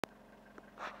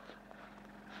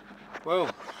Well,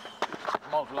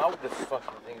 might as well hold this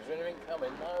fucking thing. Is there anything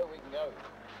coming? No, we can go.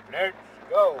 Let's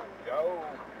go, Joe.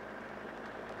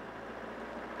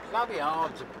 It's bloody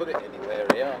hard to put it anywhere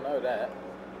here, I know that.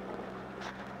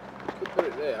 Could put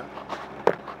it there.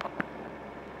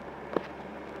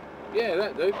 Yeah,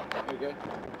 that'll do. There we go.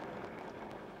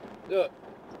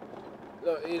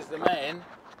 Look, here's the man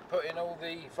putting all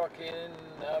the fucking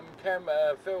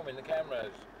camera, film in the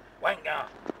cameras. Wanker!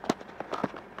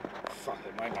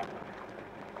 Fucking wanker.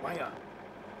 Wanker.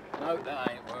 No,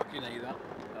 that ain't working either.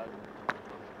 No.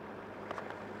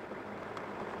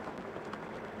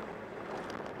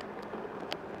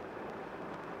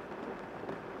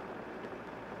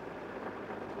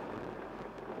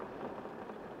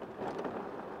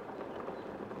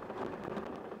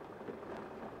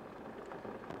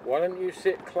 Why don't you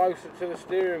sit closer to the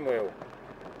steering wheel?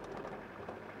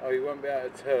 Oh, you won't be able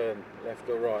to turn left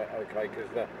or right. Okay,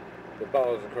 because the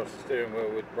bars across the steering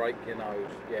wheel would break your nose.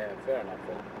 Yeah, fair enough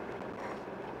then.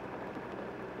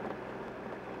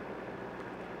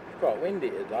 It's quite windy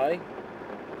today.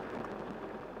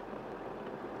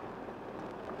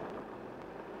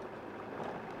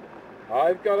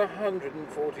 I've got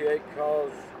 148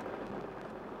 cars,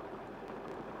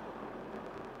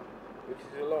 which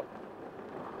is a lot.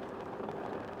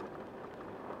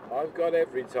 I've got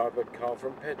every type of car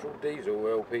from petrol, diesel,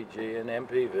 LPG and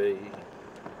MPV.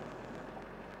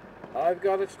 I've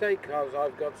got estate cars,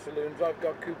 I've got saloons, I've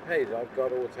got coupes, I've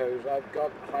got autos, I've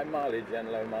got high mileage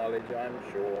and low mileage, I'm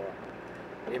sure.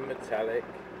 In metallic,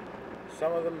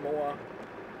 some of them more.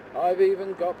 I've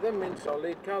even got them in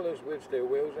solid colours with steel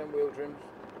wheels and wheel trims.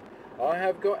 I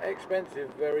have got expensive,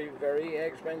 very, very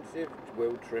expensive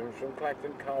wheel trims from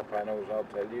Clacton Car Panels, I'll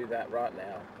tell you that right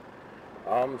now.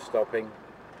 I'm stopping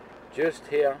just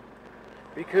here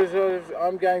because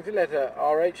I'm going to let a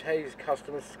RH Hayes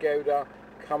customer Skoda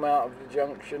come out of the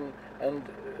junction and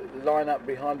line up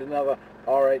behind another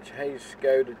RH Hayes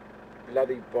Skoda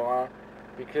bloody buyer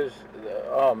because,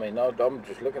 I mean, I'm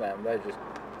just looking at them, they're just,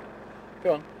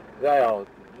 come on, they are,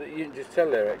 you can just tell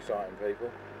they're exciting people.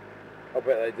 I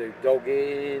bet they do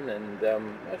dogging and,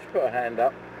 let's put a hand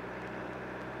up,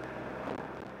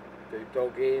 do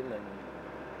dogging and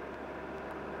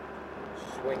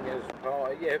swingers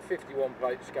party, yeah, 51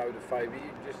 plate Skoda favour, you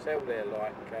can just tell they're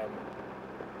like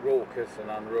raucous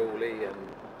and unruly and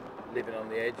living on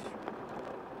the edge.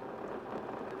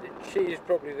 She is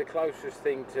probably the closest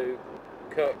thing to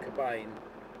Kurt Cobain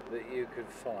that you could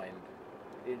find.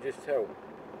 You can just tell.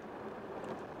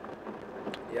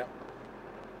 Yep.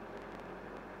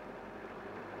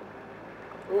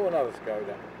 Oh, another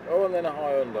Skoda. Oh, and then a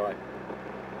Hyundai.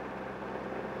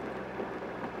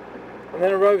 And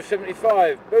then a Rover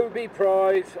 75, booby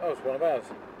prize. Oh, it's one of ours.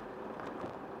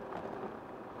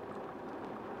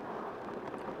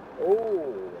 Oh,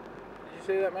 did you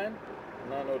see that, man?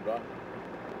 No, nor did I.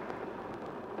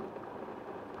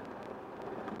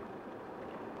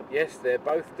 Yes, they're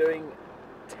both doing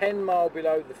 10 mile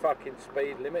below the fucking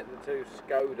speed limit, the two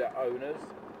Skoda owners.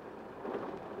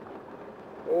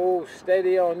 Oh,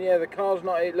 steady on. Yeah, the car's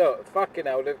not hit. Look, fucking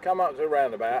hell, they've come up to a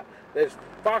roundabout. There's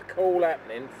fuck all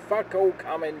happening. Fuck all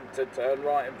coming to turn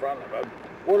right in front of them.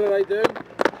 What do they do?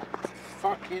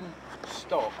 Fucking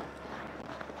stop.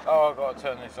 Oh, I've got to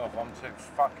turn this off. I'm too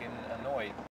fucking annoyed.